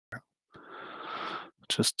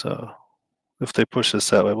just if they push us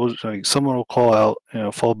that way, someone will call out,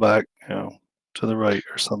 fall back, to the right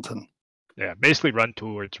or something. Yeah, basically run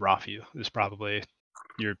towards Rafu is probably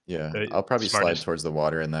your. Yeah, I'll probably smartest. slide towards the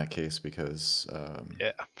water in that case because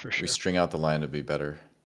yeah, for sure. we string out the line to be better.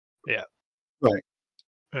 Yeah. Right.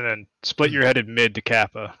 And then split your headed mid to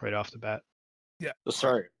Kappa right off the bat. Yeah. Oh,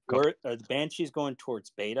 sorry, are the Banshees going towards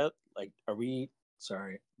Beta? Like, are we?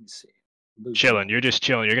 Sorry, let me see. Chilling. You're just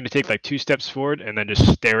chilling. You're gonna take like 2 steps forward and then just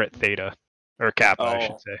stare at Theta or Kappa, I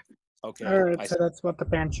should say. Okay. All right, so that's what the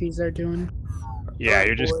Banshees are doing. Yeah,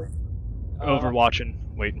 you're just overwatching,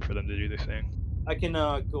 waiting for them to do their thing. I can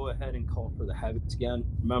go ahead and call for the Heavens again.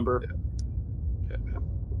 Remember,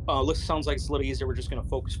 sounds like it's a little easier. We're just going to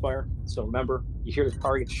focus fire. So remember, you hear the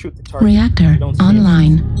target, shoot the target. Reactor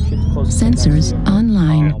online. Sensors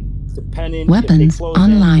online. Depending weapons if they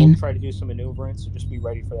online. We'll try to do some maneuvering. So just be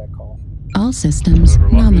ready for that call. All systems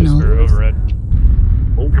nominal.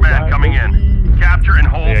 Command coming in. Capture and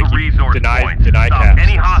hold the resource points. Deny Stop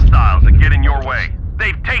any hostiles that get in your way.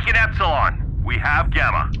 They've taken Epsilon. We have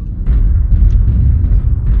Gamma.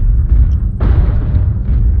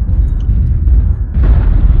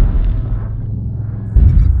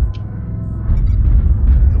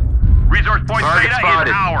 Resource point Beta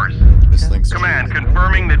is ours. Command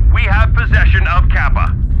confirming that we have possession of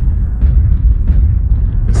Kappa.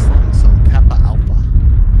 Kappa Alpha.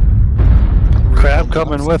 Crab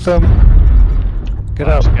coming with them. Get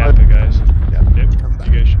out, Kappa, guys. Yep.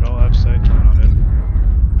 You guys should all have sight line on it.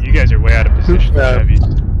 You guys are way out of position. Kappa is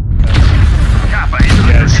under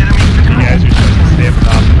enemy control. You guys are supposed to stay up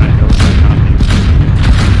top of that hillside, not me.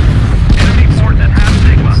 Enemy force at half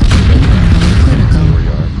Sigma.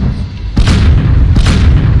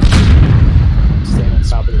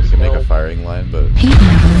 We can make a firing line, but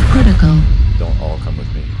critical. Don't all come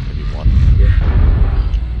with me. Maybe one.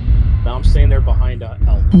 Now I'm staying there behind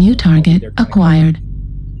Alpha. New target acquired.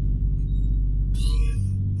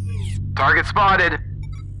 Target spotted.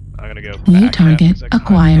 I'm gonna go. New target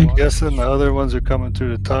acquired. I'm guessing the other ones are coming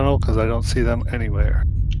through the tunnel because I don't see them anywhere.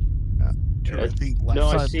 I think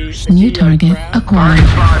I see. New target acquired.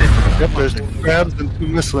 Yep, there's crabs and 2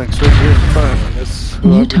 mislinks right here in front of me. That's who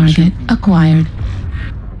New I've been target shooting. acquired.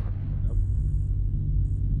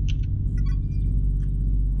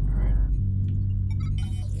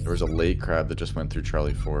 there was a late crab that just went through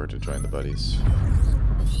Charlie 4 to join the buddies.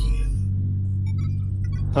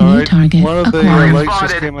 Alright, target one of the acquired. lights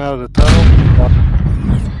just came out of the tunnel.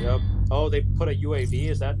 Yep. Oh, they put a UAV.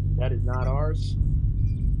 Is that is not ours?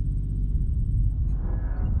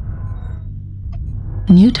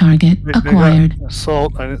 New target acquired.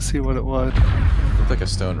 Assault. I didn't see what it was. Looked like a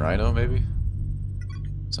stone rhino, maybe?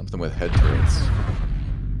 Something with head turrets.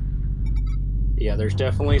 Yeah, there's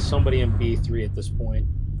definitely somebody in B3 at this point.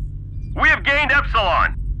 We have gained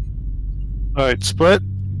Epsilon. Alright, split.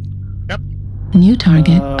 New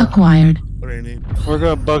target acquired. What do you need? We're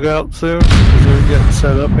gonna bug out soon because they're getting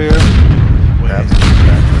set up here. Crabs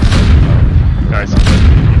Guys,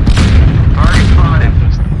 Target spotted.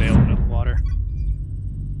 just nailed into the water.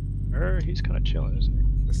 He's kind of chilling, isn't he?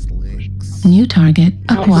 This links. New target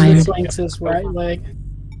acquired. Links his right leg.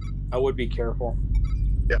 I would be careful.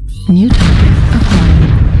 New target acquired.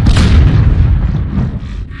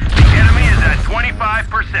 The enemy is at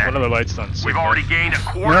 25%. One of the lights on. We've already gained a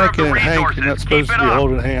quarter of Mannequin the and Hank, resources. you're not Keep supposed it to be up.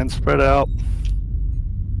 holding hands. Spread out.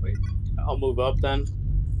 Wait, I'll move up then.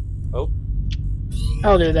 Oh.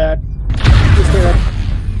 I'll do that. Just do it.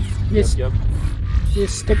 Just, Yep.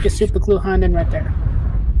 just stick your super glue hand in right there.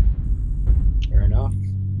 Fair enough.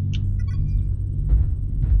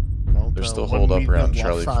 There's still hold up around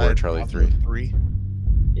Charlie 4, Charlie 3.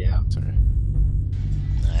 Yeah. Sorry.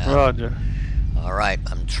 Roger. All right,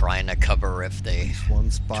 I'm trying to cover if they trying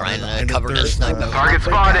to I know cover the there's, sniper. Target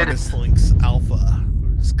spotted. This links Alpha.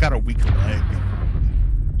 It's got a weak leg.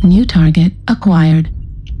 New target acquired.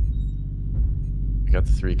 I got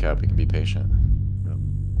the 3 cap, we can be patient.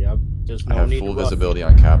 Yep. Just I no have need full to rush. visibility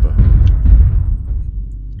on Kappa.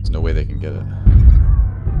 There's no way they can get it.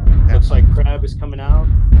 Looks like Crab is coming out.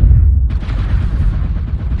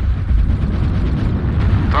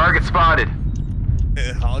 Target spotted.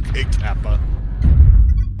 I'll get Kappa.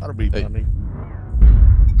 That'll be Hey. funny.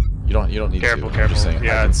 You don't need Careful, to. I'm just careful. saying,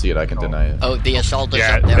 Yeah. I can see it, I can deny it. Oh, the assault is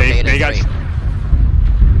Yeah, up there. they Beta got. 3.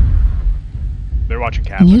 They're watching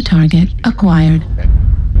Kappa. New target acquired. I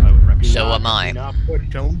would recommend. So am I. Not put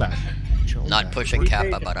Kill him back. Kill him Not back. pushing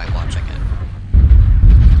Kappa, but I'm watching it.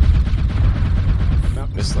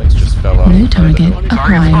 This link's just fell out. New target Target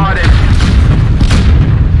acquired. spotted.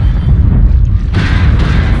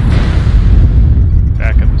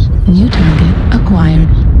 Back up this way. New target acquired.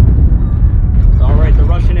 All right, the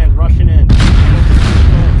Rushing in. Rushing in. Just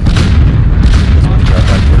want to drop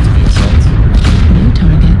back towards the assaults. New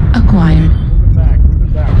target acquired. Moving back.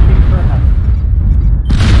 Moving back. Moving further.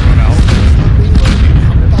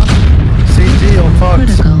 CG on Fox.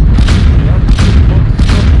 Critical.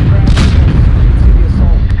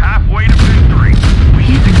 Halfway to victory. We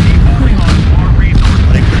need to keep holding on to our resources.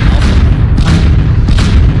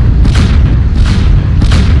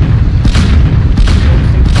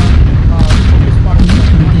 New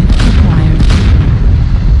target acquired.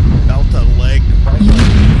 Delta leg. You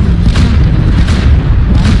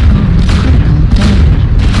right arm critical damage.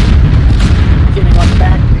 Getting on the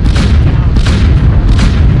back.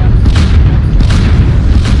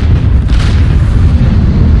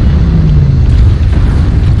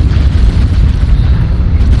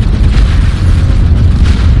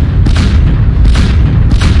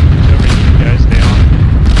 Guys, stay on.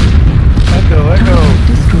 Echo. Target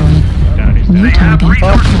destroyed. Down, he's New They have target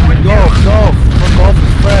resources acquired. with you. Golf. Look, golf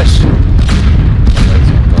is fresh. Lights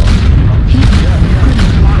on golf. Heat level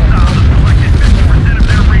critical. Hostiles have collected 50% of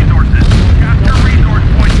their resources. Capture resource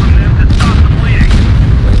points from them to stop the bleeding.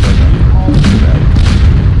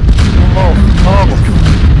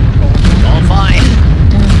 All fine.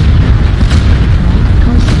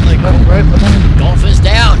 Right. Golf is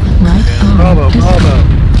down. Right arm Bravo. destroyed.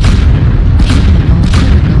 Heat level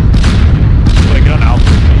critical. Like on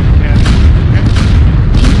Alpha. Yeah.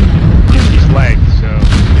 Heat level He's lagged, so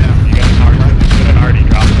you got an already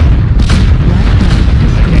dropped off. right arm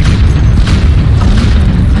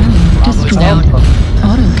destroyed.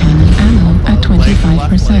 Autocannon ammo at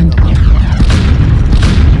 25%.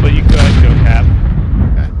 But you go ahead and go cap.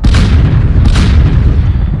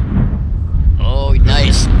 Oh,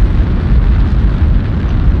 nice.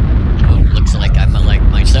 Oh, looks like I'm like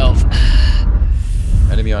myself.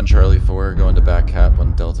 Enemy on Charlie 4, going to back cap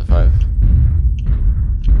on Delta 5.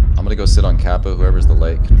 I'm gonna go sit on Kappa. Whoever's the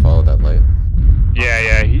light can follow that light.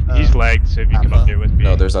 Yeah, he's lagged, so if you come up here with me.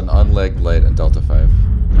 No, there's an unlegged light in Delta 5.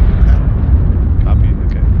 Copy,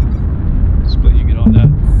 okay. Split, you get on that.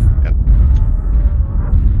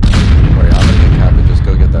 Don't worry, I'm gonna get Kappa. Just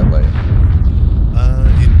go get that light.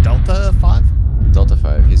 In Delta 5? Delta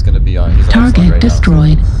 5. He's gonna be on. He's on Target right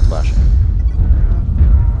destroyed. Now, so flashing.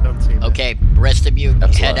 Don't see him. Okay, rest of you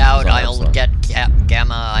Epsilon, head out. he's on I'll Epsilon. get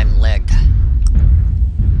Gamma. I'm legged.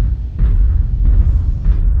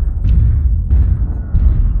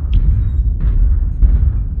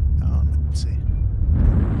 Let's see.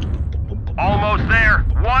 Almost there.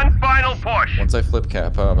 One final push. Once I flip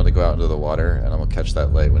Kappa, I'm gonna go out into the water and I'm gonna catch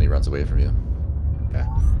that light when he runs away from you.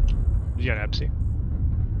 You got an Epsi.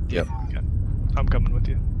 Yep. Okay. I'm coming with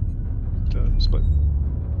you. To split.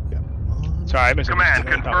 Sorry, I missed Command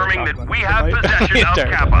it. confirming that we have possession of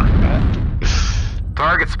Kappa.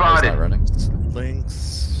 Target Oh, it's spotted. not running.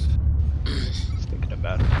 Links. Thinking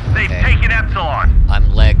about it. They've Okay. taken Epsilon.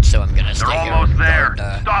 I'm legged, so I'm gonna stay They're here. almost and there.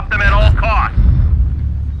 guard, Stop them at all costs.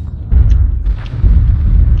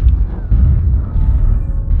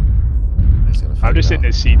 He's gonna I'm fight just now.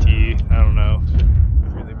 hitting his CT. I don't know if it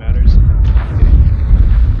really matters.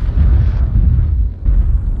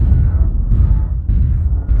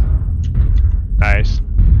 Nice.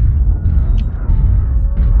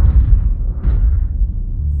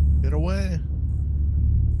 Get away.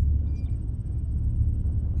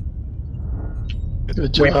 Good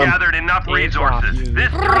We've job. gathered enough resources. This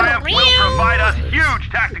triumph will provide us huge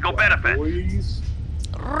tactical benefits.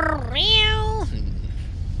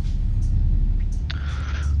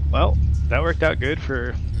 Well, that worked out good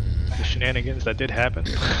for the shenanigans that did happen.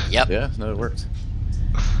 Yep. Yeah, no, it worked.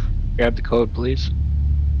 Grab the code, please.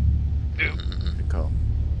 Good call.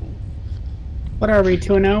 What are we,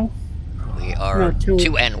 2-0? We are No,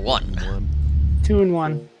 2 and 1.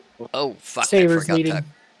 2-1. Oh fuck! Savers I forgot leading. to.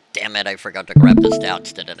 Damn it! I forgot to grab the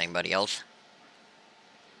stats. Did anybody else?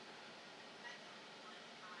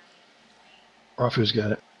 Rafu's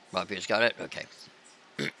got it. Robbie's got it. Okay.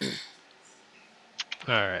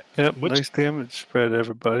 Alright. Yep, Which- nice damage spread,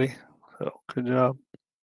 everybody. So, good job.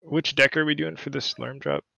 Which deck are we doing for this Slurm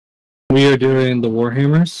drop? We are doing the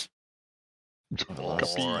Warhammers. I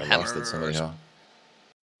lost it somehow.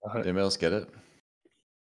 Anybody else get it?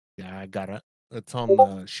 Yeah, I got it. It's on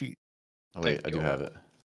the sheet. Oh wait, Thank I do you. have it.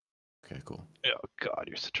 Okay, cool. Oh god,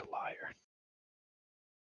 you're such a liar.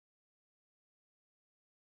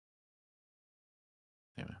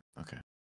 Anyway, okay.